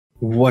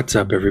What's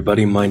up,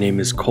 everybody? My name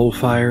is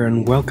CoalFire,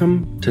 and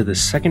welcome to the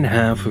second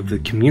half of the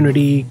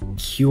community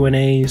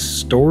Q&A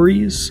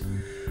stories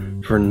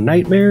for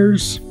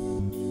nightmares.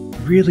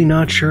 Really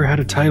not sure how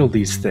to title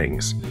these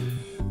things,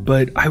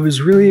 but I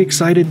was really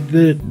excited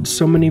that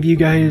so many of you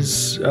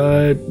guys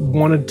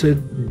wanted to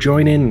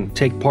join in,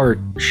 take part,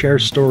 share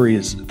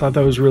stories. I thought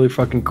that was really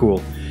fucking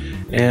cool.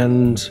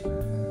 And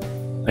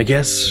I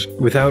guess,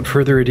 without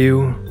further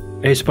ado,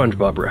 a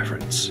SpongeBob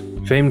reference.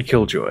 Famed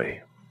Killjoy.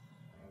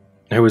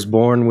 I was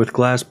born with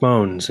glass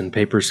bones and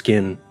paper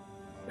skin.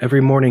 Every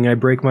morning I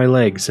break my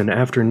legs, and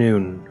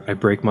afternoon I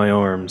break my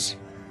arms.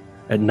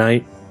 At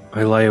night,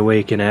 I lie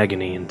awake in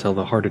agony until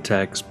the heart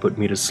attacks put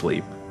me to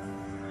sleep.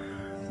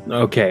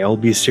 Okay, I'll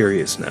be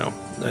serious now.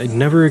 I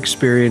never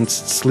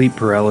experienced sleep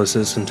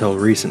paralysis until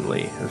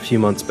recently, a few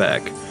months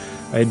back.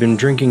 I had been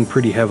drinking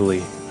pretty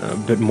heavily, a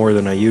bit more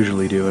than I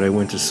usually do, and I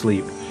went to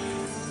sleep.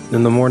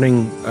 In the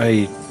morning,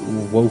 I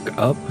woke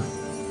up.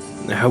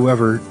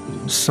 However,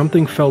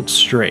 something felt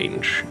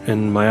strange,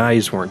 and my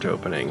eyes weren't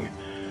opening.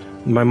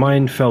 My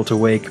mind felt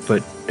awake,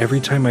 but every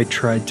time I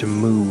tried to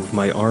move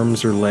my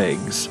arms or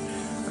legs,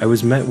 I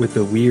was met with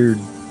a weird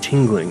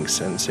tingling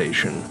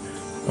sensation,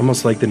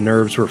 almost like the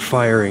nerves were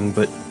firing,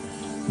 but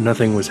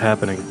nothing was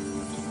happening.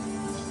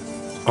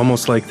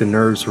 Almost like the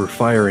nerves were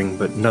firing,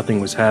 but nothing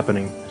was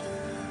happening.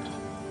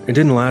 It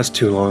didn't last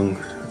too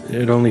long.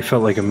 It only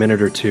felt like a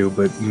minute or two,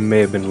 but may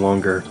have been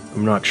longer.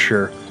 I'm not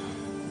sure.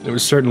 It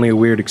was certainly a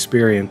weird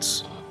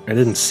experience. I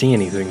didn't see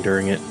anything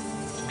during it,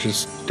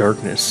 just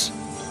darkness.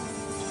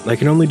 I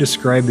can only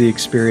describe the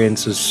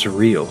experience as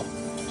surreal.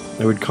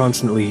 I would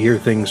constantly hear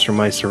things from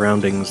my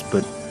surroundings,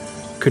 but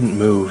couldn't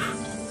move.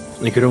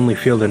 I could only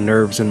feel the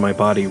nerves in my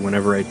body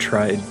whenever I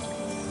tried.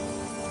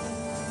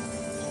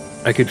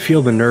 I could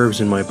feel the nerves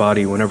in my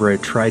body whenever I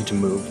tried to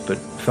move, but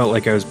felt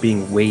like I was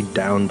being weighed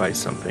down by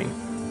something,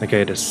 like I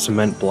had a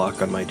cement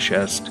block on my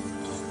chest.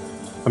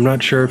 I'm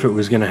not sure if it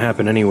was going to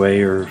happen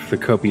anyway, or if the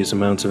copious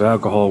amounts of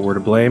alcohol were to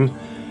blame.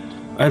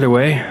 Either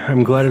way,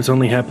 I'm glad it's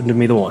only happened to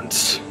me the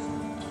once.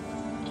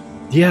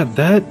 Yeah,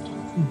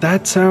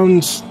 that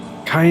sounds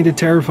kind of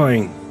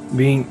terrifying.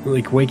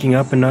 Waking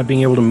up and not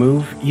being able to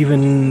move,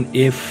 even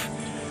if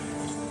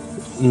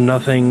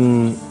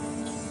nothing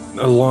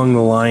along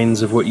the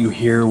lines of what you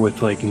hear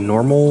with,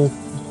 normal,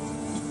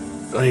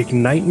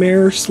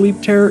 nightmare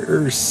sleep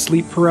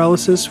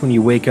paralysis when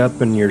you wake up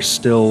and you're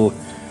still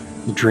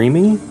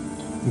dreaming.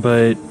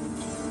 But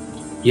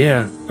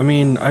yeah, I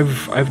mean,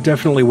 I've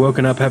definitely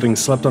woken up having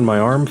slept on my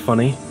arm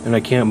funny, and I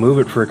can't move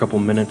it for a couple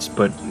minutes,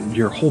 but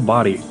your whole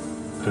body,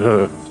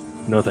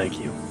 no thank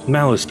you.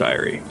 Malice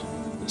Diary.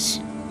 This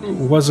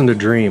wasn't a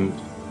dream.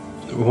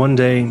 One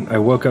day, I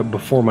woke up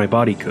before my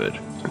body could.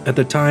 At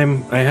the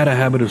time, I had a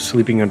habit of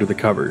sleeping under the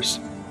covers.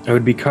 I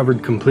would be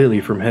covered completely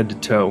from head to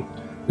toe.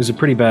 It was a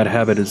pretty bad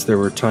habit, as there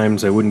were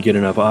times I wouldn't get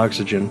enough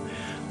oxygen,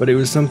 but it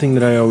was something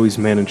that I always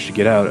managed to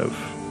get out of.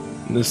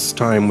 This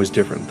time was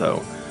different,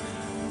 though.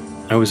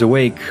 I was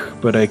awake,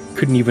 but I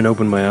couldn't even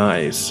open my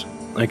eyes.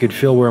 I could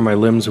feel where my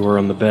limbs were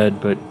on the bed,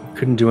 but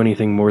couldn't do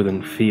anything more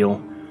than feel.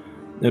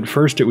 At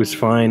first it was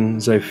fine,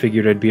 as I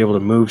figured I'd be able to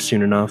move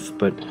soon enough,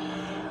 but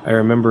I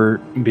remember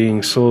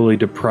being slowly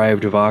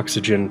deprived of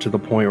oxygen to the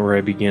point where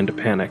I began to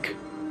panic.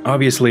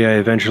 Obviously, I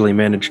eventually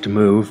managed to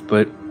move,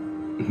 but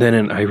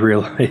then I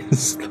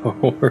realized the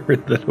horror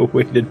that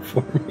awaited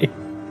for me.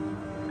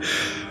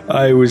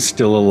 I was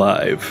still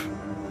alive.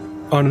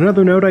 On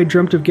another note, I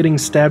dreamt of getting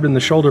stabbed in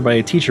the shoulder by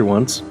a teacher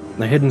once.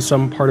 I hid in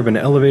some part of an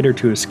elevator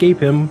to escape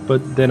him,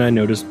 but then I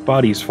noticed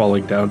bodies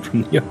falling down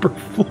from the upper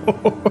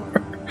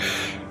floor.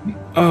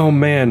 Oh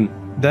man,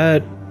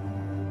 that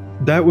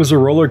was a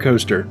roller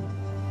coaster.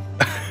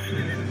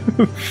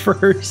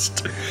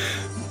 First,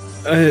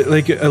 a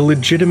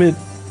legitimate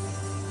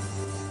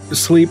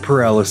sleep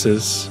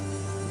paralysis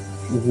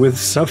with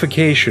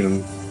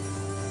suffocation,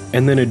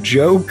 and then a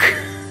joke,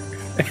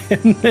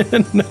 and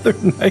then another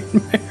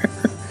nightmare.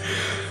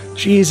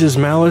 Jesus,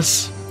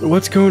 Malice,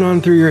 what's going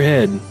on through your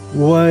head?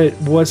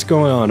 What's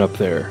going on up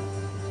there?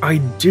 I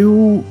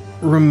do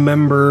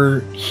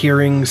remember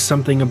hearing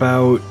something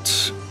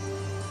about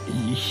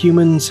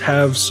humans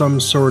have some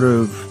sort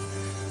of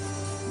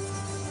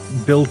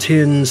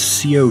built-in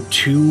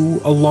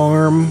CO2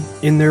 alarm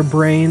in their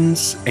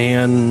brains,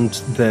 and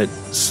that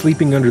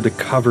sleeping under the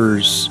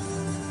covers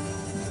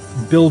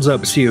builds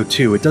up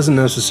CO2. It doesn't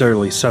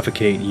necessarily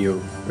suffocate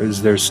you,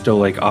 as there's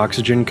still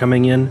oxygen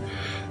coming in,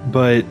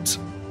 but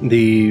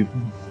the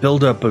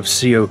buildup of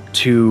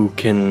CO2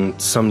 can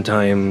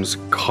sometimes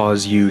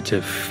cause you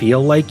to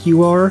feel like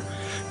you are,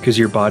 because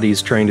your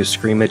body's trying to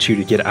scream at you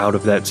to get out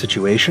of that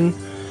situation.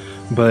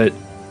 But,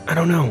 I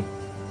don't know.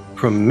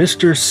 From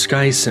Mr.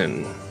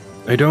 Skyson,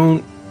 I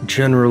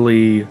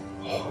generally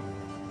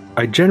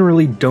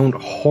don't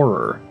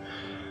horror.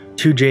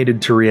 Too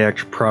jaded to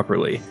react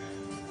properly.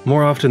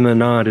 More often than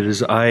not, it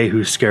is I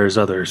who scares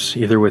others,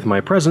 either with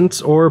my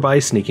presence or by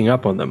sneaking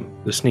up on them.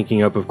 The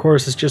sneaking up, of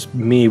course, is just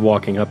me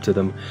walking up to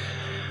them.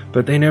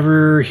 But they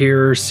never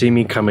hear or see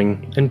me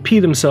coming, and pee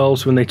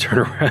themselves when they turn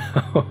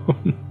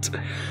around.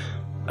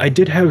 I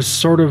did have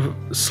sort of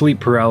sleep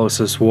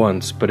paralysis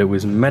once, but it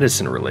was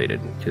medicine related,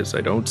 because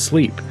I don't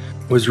sleep.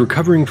 Was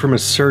recovering from a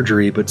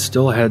surgery, but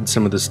still had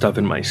some of the stuff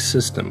in my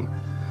system.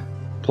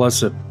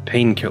 Plus a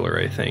painkiller,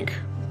 I think.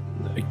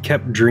 I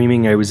kept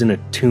dreaming I was in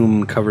a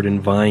tomb covered in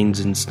vines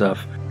and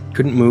stuff.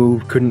 Couldn't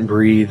move, couldn't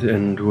breathe,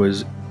 and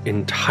was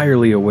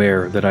entirely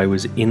aware that I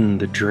was in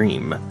the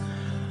dream.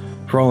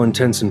 For all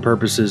intents and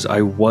purposes,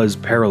 I was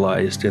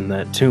paralyzed in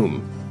that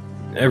tomb.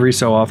 Every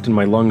so often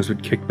my lungs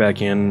would kick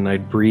back in and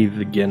I'd breathe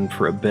again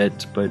for a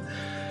bit, but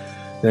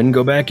then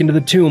go back into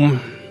the tomb.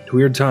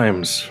 Weird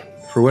times.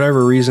 For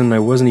whatever reason, I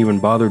wasn't even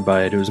bothered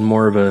by it. It was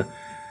more of a,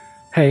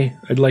 hey,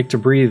 I'd like to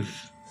breathe,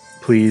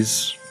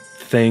 please,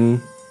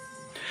 thing.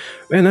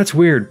 Man, that's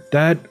weird.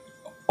 That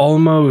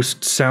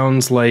almost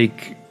sounds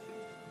like,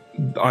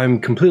 I'm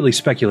completely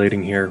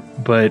speculating here,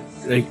 but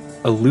like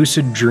a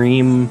lucid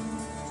dream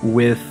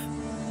with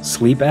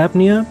sleep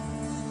apnea?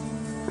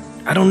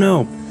 I don't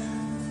know.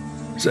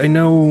 I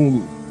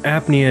know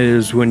apnea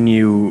is when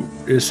you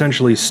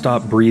essentially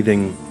stop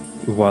breathing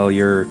while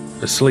you're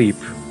asleep,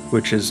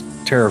 which is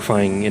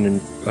terrifying in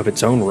and of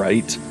its own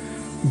right,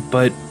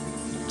 but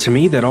to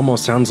me that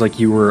almost sounds like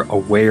you were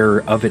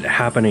aware of it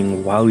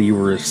happening while you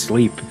were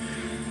asleep,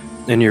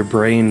 and your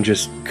brain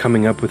just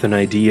coming up with an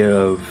idea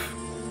of,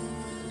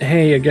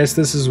 hey, I guess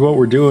this is what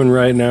we're doing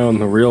right now in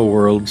the real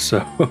world, so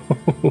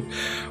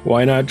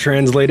why not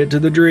translate it to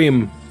the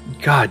dream?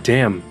 God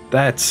damn,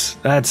 that's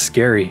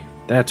scary.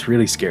 That's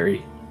really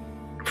scary.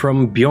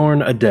 From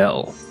Bjorn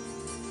Adele.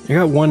 I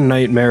got one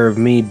nightmare of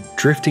me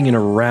drifting in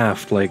a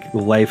raft like the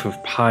Life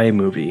of Pi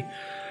movie.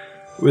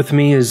 With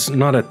me is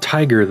not a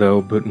tiger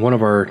though, but one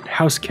of our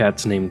house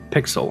cats named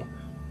Pixel.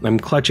 I'm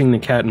clutching the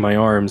cat in my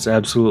arms,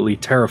 absolutely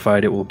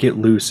terrified it will get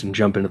loose and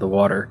jump into the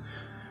water.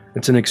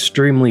 It's an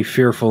extremely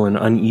fearful and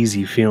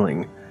uneasy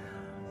feeling.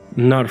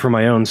 Not for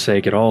my own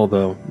sake at all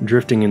though,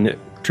 drifting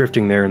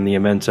there in the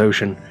immense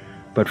ocean,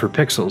 but for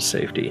Pixel's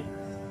safety.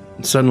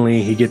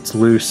 Suddenly, he gets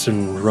loose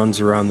and runs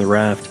around the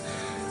raft.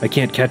 I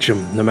can't catch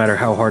him, no matter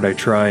how hard I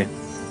try.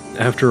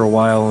 After a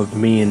while of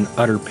me in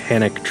utter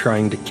panic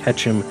trying to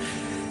catch him,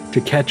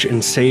 to catch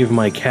and save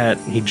my cat,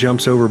 he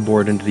jumps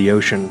overboard into the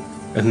ocean,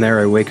 and there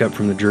I wake up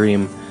from the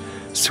dream,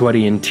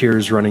 sweaty and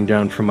tears running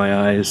down from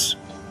my eyes.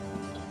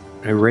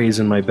 I raise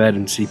in my bed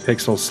and see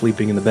Pixel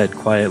sleeping in the bed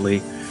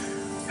quietly,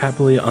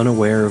 happily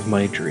unaware of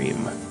my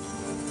dream.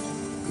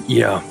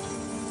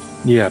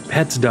 Yeah,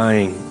 pets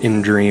dying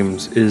in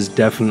dreams is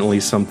definitely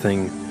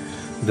something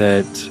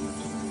that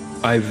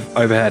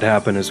I've had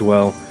happen as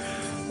well.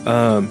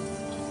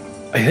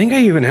 I think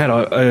I even had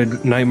a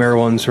nightmare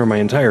once where my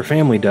entire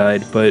family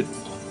died, but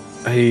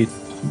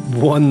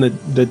one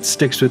that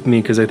sticks with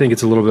me because I think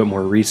it's a little bit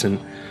more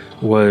recent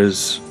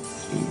was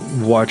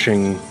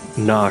watching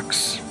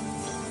Knox,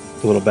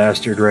 the little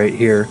bastard right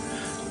here,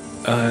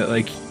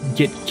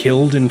 get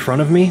killed in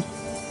front of me.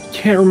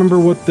 Can't remember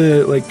what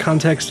the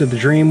context of the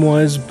dream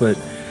was, but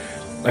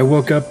I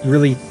woke up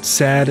really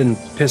sad and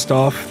pissed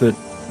off that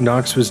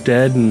Knox was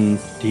dead and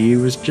he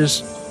was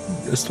just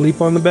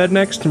asleep on the bed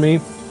next to me.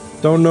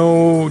 Don't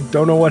know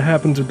what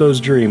happens with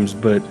those dreams,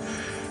 but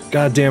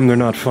goddamn, they're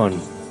not fun.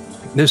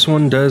 This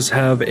one does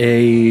have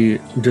a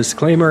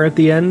disclaimer at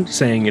the end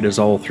saying it is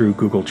all through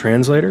Google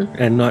Translator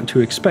and not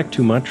to expect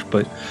too much,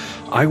 but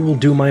I will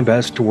do my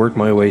best to work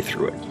my way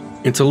through it.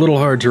 It's a little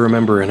hard to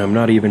remember and I'm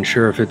not even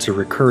sure if it's a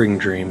recurring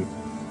dream,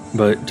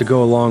 but to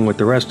go along with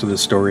the rest of the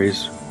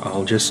stories,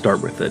 I'll just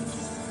start with it.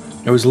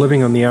 I was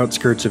living on the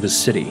outskirts of a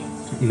city,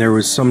 and there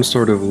was some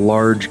sort of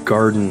large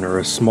garden or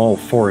a small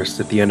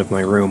forest at the end of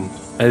my room.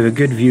 I have a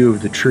good view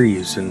of the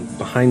trees, and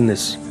behind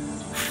this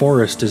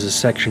forest is a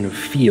section of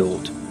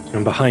field,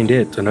 and behind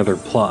it another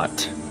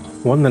plot.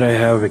 One that I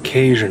have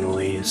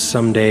occasionally is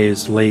some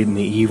days late in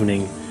the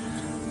evening.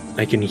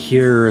 I can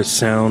hear a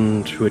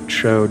sound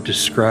which I would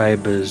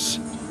describe as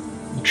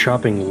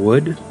chopping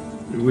wood,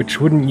 which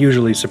wouldn't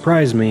usually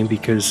surprise me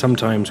because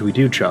sometimes we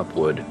do chop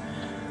wood.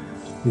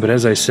 But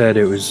as I said,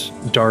 it was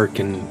dark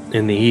and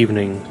in the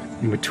evening,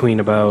 between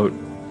about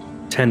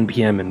 10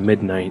 p.m. and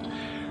midnight,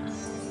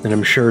 and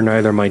I'm sure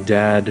neither my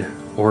dad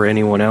or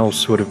anyone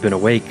else would have been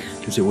awake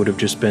because it would have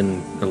just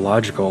been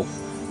illogical.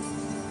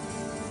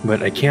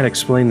 But I can't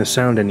explain the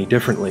sound any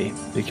differently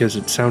because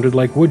it sounded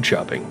like wood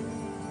chopping.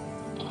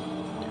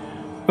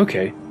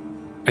 Okay,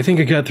 I think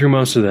I got through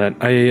most of that.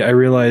 I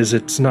realize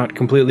it's not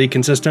completely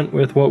consistent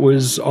with what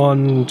was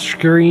on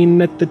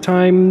screen at the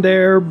time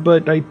there,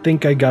 but I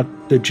think I got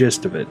the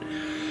gist of it.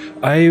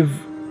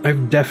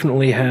 I've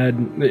definitely had,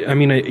 I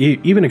mean, I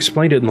even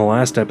explained it in the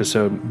last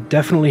episode,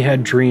 definitely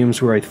had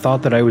dreams where I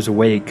thought that I was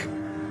awake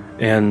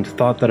and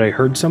thought that I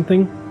heard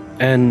something,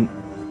 and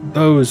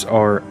those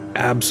are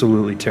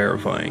absolutely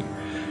terrifying,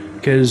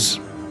 because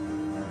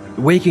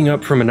waking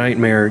up from a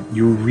nightmare,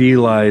 you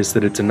realize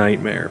that it's a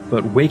nightmare,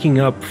 but waking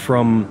up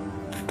from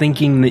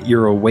thinking that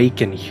you're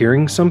awake and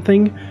hearing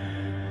something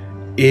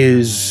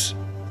is,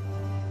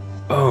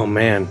 oh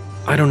man,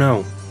 I don't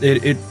know.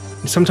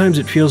 Sometimes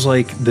it feels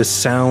like the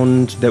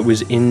sound that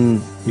was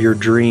in your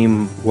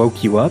dream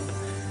woke you up,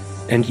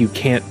 and you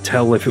can't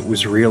tell if it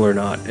was real or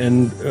not.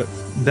 And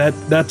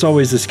that's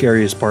always the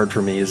scariest part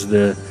for me, is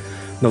the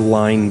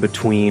line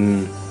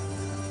between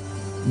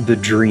the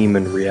dream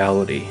and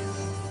reality.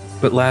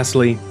 But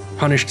lastly,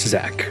 punished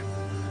Zach.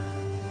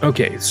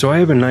 Okay, so I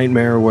have a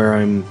nightmare where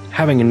I'm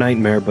having a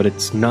nightmare, but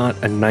it's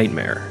not a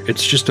nightmare.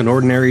 It's just an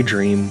ordinary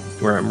dream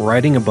where I'm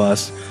riding a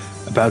bus,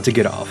 about to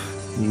get off.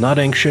 Not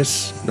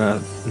anxious,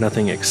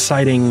 nothing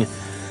exciting,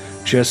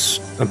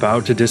 just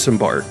about to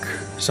disembark.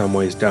 Some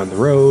ways down the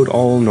road,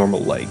 all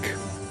normal-like.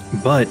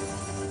 But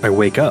I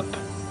wake up,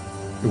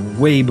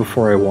 way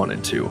before I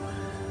wanted to.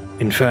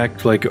 In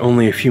fact, like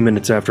only a few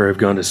minutes after I've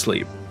gone to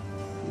sleep.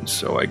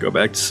 So I go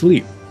back to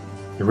sleep.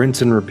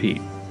 Rinse and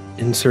repeat.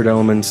 Insert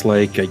elements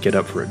like I get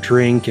up for a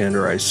drink and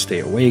or I stay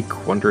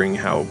awake, wondering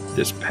how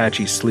this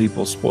patchy sleep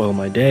will spoil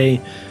my day,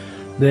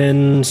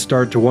 then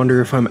start to wonder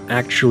if I'm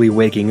actually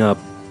waking up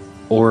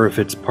or if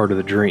it's part of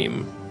the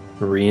dream.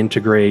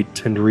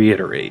 Reintegrate and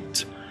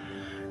reiterate.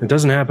 It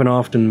doesn't happen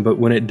often, but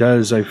when it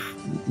does,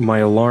 my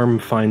alarm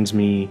finds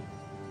me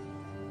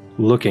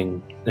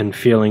looking and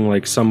feeling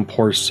like some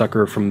poor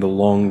sucker from the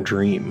long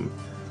dream.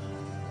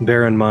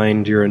 Bear in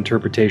mind your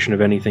interpretation of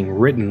anything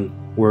written,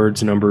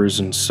 words, numbers,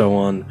 and so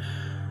on.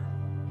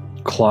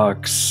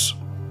 Clocks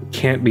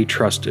can't be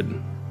trusted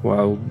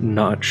while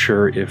not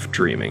sure if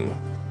dreaming.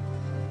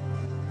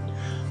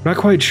 Not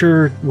quite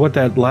sure what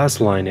that last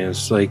line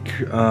is. Like,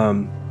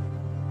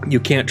 you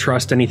can't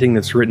trust anything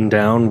that's written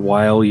down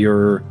while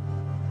you're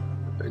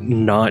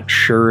not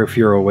sure if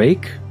you're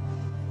awake?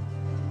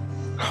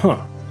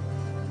 Huh.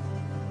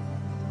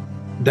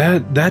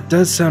 That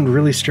does sound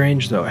really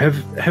strange, though.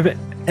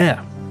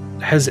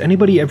 Has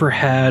anybody ever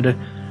had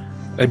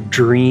a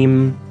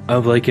dream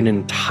of like an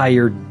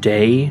entire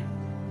day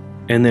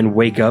and then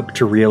wake up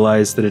to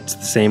realize that it's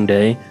the same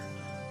day?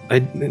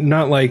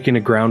 Not like in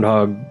a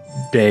Groundhog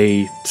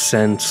Day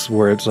sense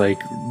where it's like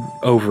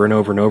over and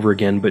over and over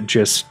again, but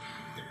just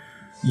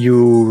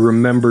you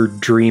remember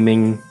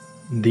dreaming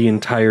the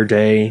entire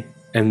day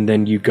and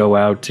then you go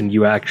out and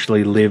you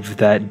actually live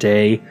that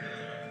day.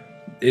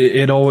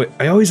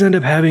 I always end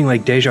up having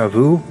like deja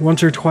vu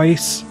once or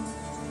twice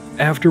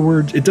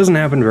afterwards. It doesn't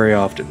happen very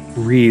often.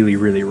 Really,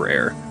 really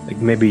rare. Like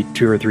maybe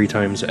 2 or 3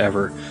 times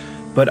ever.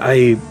 But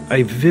I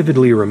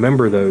vividly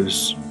remember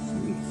those,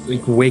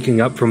 like waking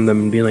up from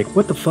them and being like,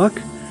 what the fuck?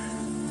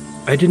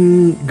 I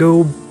didn't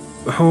go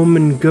home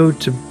and go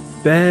to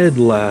bed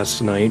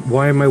last night.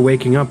 Why am I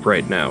waking up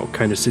right now?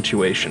 Kind of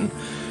situation.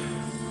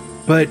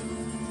 But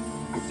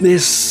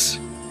this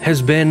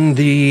has been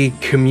the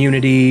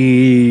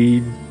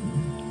community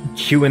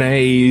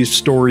Q&A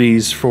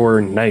stories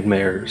for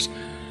nightmares.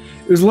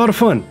 It was a lot of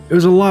fun. It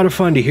was a lot of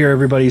fun to hear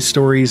everybody's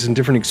stories and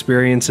different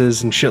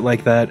experiences and shit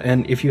like that.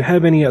 And if you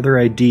have any other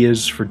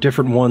ideas for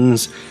different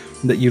ones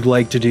that you'd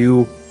like to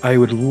do, I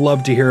would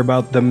love to hear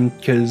about them,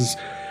 because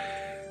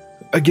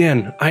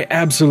again, I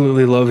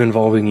absolutely love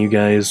involving you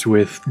guys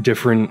with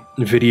different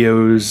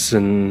videos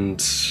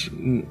and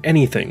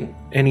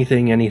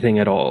anything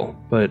at all.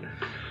 But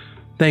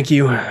thank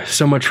you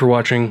so much for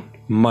watching.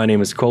 My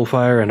name is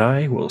CoalFire, and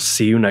I will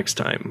see you next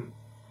time.